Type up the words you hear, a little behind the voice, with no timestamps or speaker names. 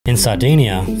In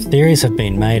Sardinia, theories have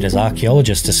been made as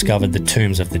archaeologists discovered the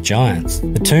tombs of the giants.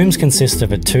 The tombs consist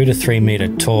of a 2 to 3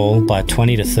 metre tall by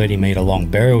 20 to 30 metre long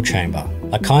burial chamber.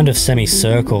 A kind of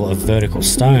semicircle of vertical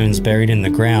stones buried in the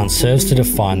ground serves to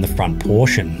define the front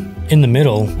portion. In the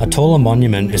middle, a taller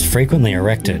monument is frequently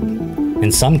erected.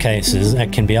 In some cases,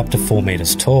 it can be up to 4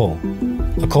 metres tall.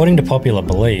 According to popular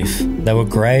belief, they were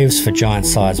graves for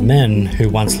giant-sized men who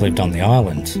once lived on the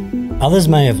island. Others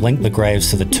may have linked the graves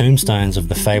to the tombstones of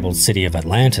the fabled city of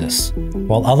Atlantis,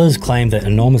 while others claim that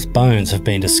enormous bones have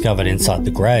been discovered inside the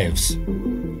graves.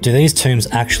 Do these tombs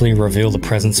actually reveal the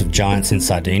presence of giants in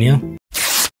Sardinia?